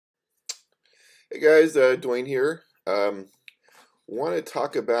Hey guys, Dwayne here. Want to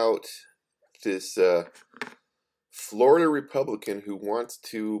talk about this Florida Republican who wants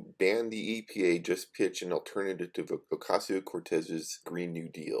to ban the EPA, just pitch an alternative to Ocasio-Cortez's Green New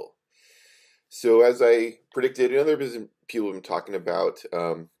Deal. So, as I predicted, and other people have been talking about,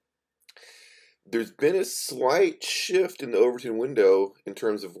 there's been a slight shift in the Overton window in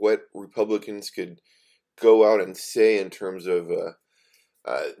terms of what Republicans could go out and say in terms of the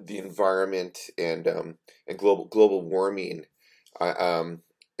environment and global warming. I,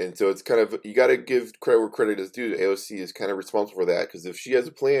 and so it's kind of, you got to give credit where credit is due. AOC is kind of responsible for that, because if she has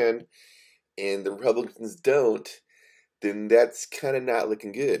a plan and the Republicans don't, then that's kind of not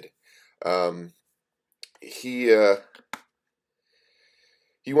looking good. Um, he uh,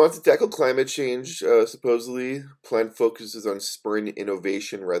 he wants to tackle climate change. Supposedly, plan focuses on spurring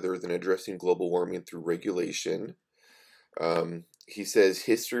innovation rather than addressing global warming through regulation. He says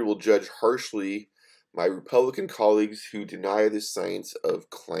history will judge harshly my Republican colleagues who deny the science of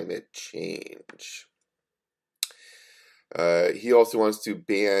climate change. He also wants to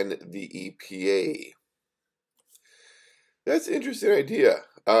ban the EPA. That's an interesting idea.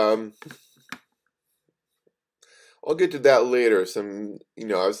 I'll get to that later. I have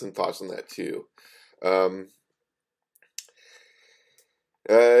some thoughts on that too. Um,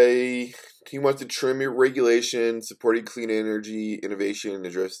 he wants to trim your regulation, supporting clean energy innovation,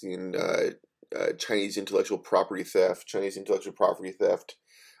 addressing Chinese intellectual property theft. Something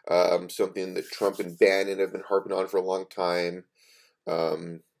that Trump and Bannon have been harping on for a long time.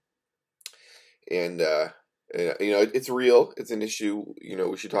 Um, and it's real. It's an issue.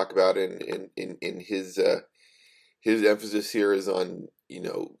 We should talk about it. And his emphasis here is on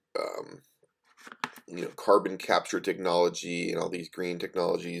carbon capture technology and all these green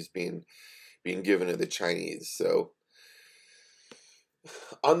technologies being given to the Chinese. So,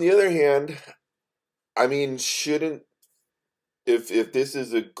 on the other hand, I mean, shouldn't if this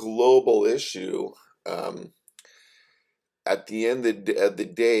is a global issue, at the end of the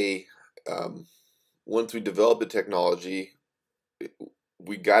day, once we develop the technology,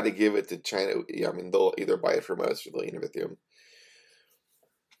 we got to give it to China. I mean, they'll either buy it from us or they'll innovate them.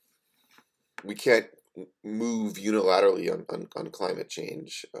 We can't move unilaterally on climate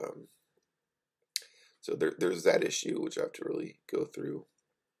change. So there's that issue, which I have to really go through.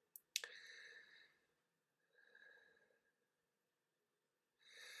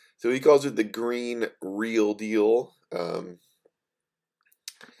 So he calls it the Green Real Deal.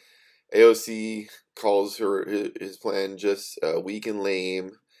 AOC calls his plan just weak and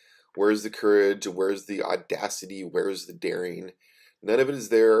lame. Where's the courage? Where's the audacity? Where's the daring? None of it is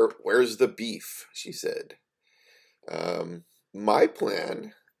there. Where's the beef? She said. My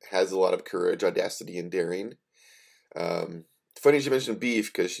plan has a lot of courage, audacity, and daring. Funny she mentioned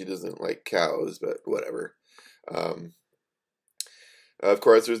beef because she doesn't like cows, but whatever. Of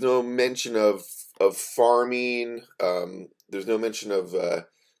course, there's no mention of farming. There's no mention of the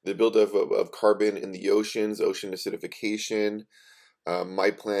buildup of carbon in the oceans, ocean acidification. My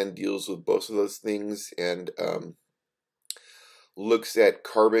plan deals with both of those things and looks at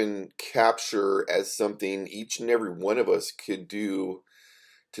carbon capture as something each and every one of us could do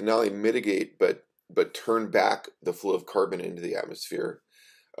to not only mitigate but turn back the flow of carbon into the atmosphere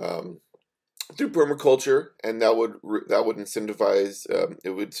through permaculture, and that would incentivize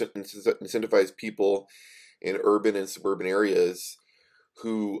incentivize people in urban and suburban areas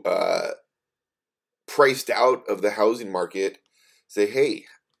who priced out of the housing market say, hey,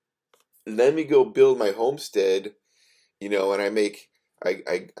 let me go build my homestead, and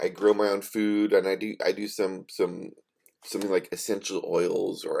I grow my own food, and I do something like essential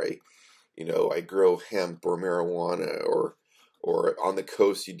oils, or I grow hemp or marijuana, or on the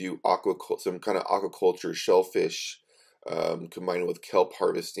coast you do some kind of aquaculture, shellfish, combined with kelp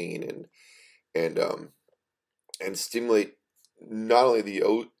harvesting and stimulate not only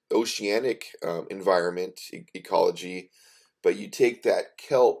the oceanic environment ecology, but you take that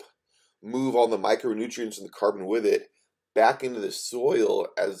kelp, move all the micronutrients and the carbon with it back into the soil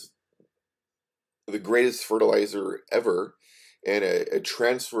as the greatest fertilizer ever, and a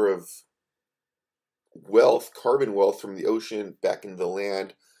transfer of wealth, carbon wealth from the ocean back into the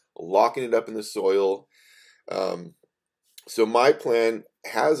land, locking it up in the soil. So my plan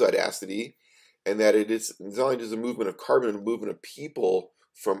has audacity, and that it's not only just a movement of carbon, a movement of people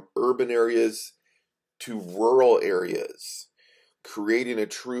from urban areas to rural areas, creating a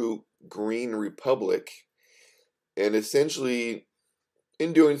true green republic. And essentially,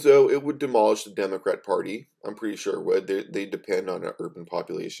 in doing so, it would demolish the Democrat Party. I'm pretty sure it would. They depend on an urban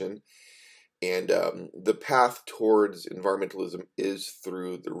population. And the path towards environmentalism is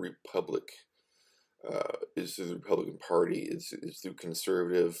through the republic. is through the Republican Party, is through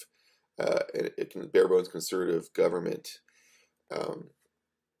conservative, bare bones conservative government,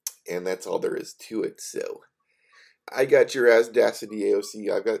 and that's all there is to it. So I got your audacity,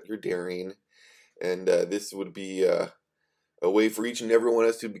 AOC. I've got your daring, and this would be a way for each and every one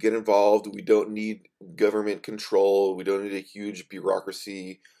of us to get involved. We don't need government control. We don't need a huge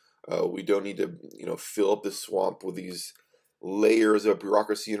bureaucracy. We don't need to, fill up the swamp with these layers of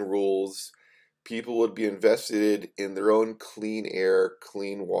bureaucracy and rules. People would be invested in their own clean air,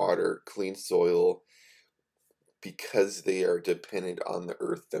 clean water, clean soil, because they are dependent on the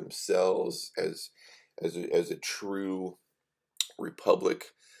earth themselves as a true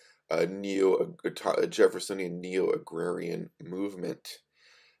republic, a Jeffersonian neo-agrarian movement.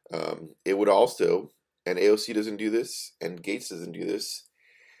 It would also, and AOC doesn't do this, and Gates doesn't do this,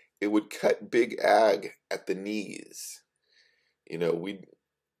 it would cut big ag at the knees.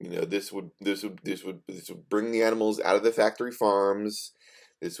 This would bring the animals out of the factory farms.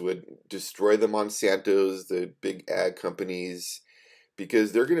 This would destroy the Monsantos, the big ag companies,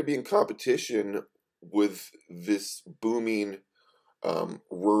 because they're going to be in competition with this booming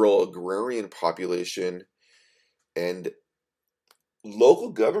rural agrarian population, and local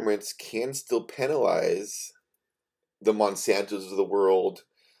governments can still penalize the Monsantos of the world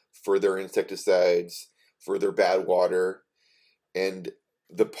for their insecticides, for their bad water, and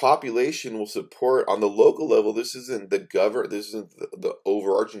the population will support on the local level. This isn't the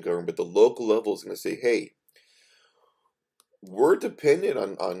overarching government, but the local level is going to say, hey, we're dependent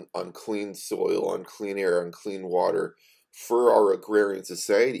on clean soil, on clean air, on clean water for our agrarian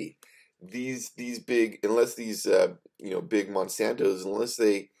society. These big, unless these big Monsantos, unless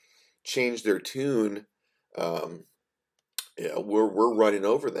they change their tune, we're running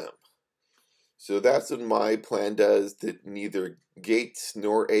over them. So that's what my plan does, that neither Gates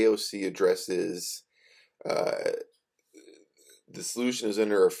nor AOC addresses. The solution is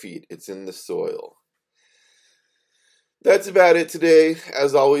under our feet. It's in the soil. That's about it today.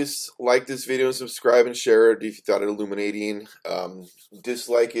 As always, like this video and subscribe and share it if you thought it illuminating.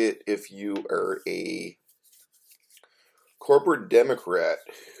 Dislike it if you are a corporate Democrat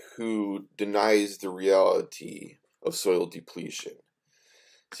who denies the reality of soil depletion.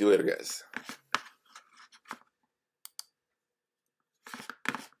 See you later, guys.